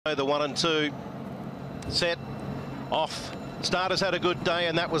The 1 and 2 set off. Starters had a good day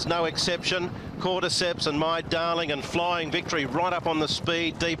and that was no exception. Cordyceps and My Darling and Flying Victory right up on the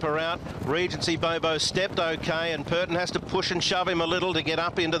speed, deeper out. Regency Bobo stepped okay and Purton has to push and shove him a little to get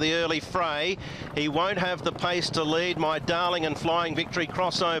up into the early fray. He won't have the pace to lead. My Darling and Flying Victory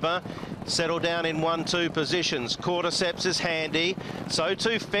crossover. Settle down in 1-2 positions. Cordyceps is handy. So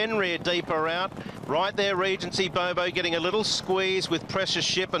too Fenrir deeper out. Right there, Regency Bobo getting a little squeeze with Precious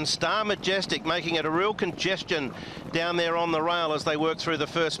Ship and Star Majestic making it a real congestion down there on the rail as they work through the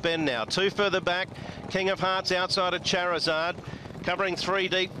first bend now. Two further back, King of Hearts outside of Charizard. Covering 3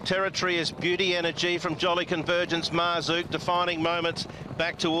 deep territory is Beauty Energy from Jolly Convergence, Marzook. Defining moments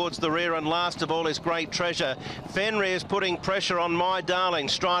back towards the rear, and last of all is Great Treasure. Fenrir's putting pressure on My Darling,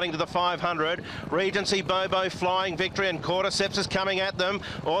 striding to the 500. Regency Bobo, Flying Victory, and Cordyceps is coming at them.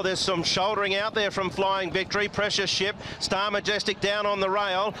 Oh, there's some shouldering out there from Flying Victory. Precious Ship, Star Majestic down on the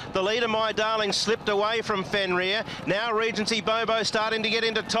rail. The leader, My Darling, slipped away from Fenrir. Now Regency Bobo starting to get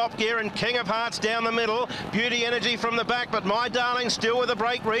into top gear, and King of Hearts down the middle. Beauty Energy from the back, but My Darling still with a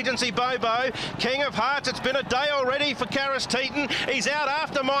break. Regency Bobo, King of Hearts. It's been a day already for Karis Teton. He's out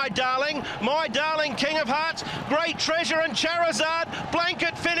after My Darling. My Darling, King of Hearts, Great Treasure and Charizard.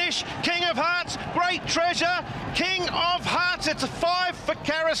 Blanket finish. King of Hearts, Great Treasure, King of Hearts. It's a 5 for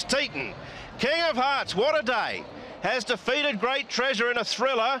Karis Teton. King of Hearts, what a day. Has defeated Great Treasure in a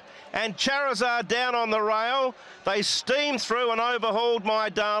thriller, and Charizard down on the rail. They steamed through and overhauled My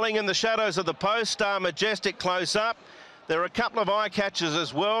Darling in the shadows of the post. Star Majestic close up. There are a couple of eye catchers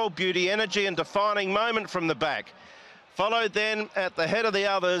as well. Beauty Energy and Defining Moment from the back. Followed then at the head of the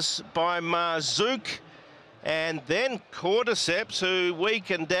others by Marzook, and then Cordyceps, who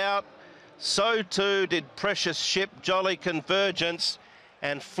weakened out. So too did Precious Ship, Jolly Convergence,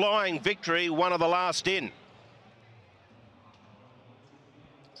 and Flying Victory, one of the last in.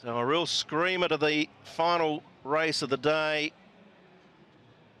 So a real screamer to the final race of the day.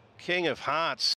 King of Hearts.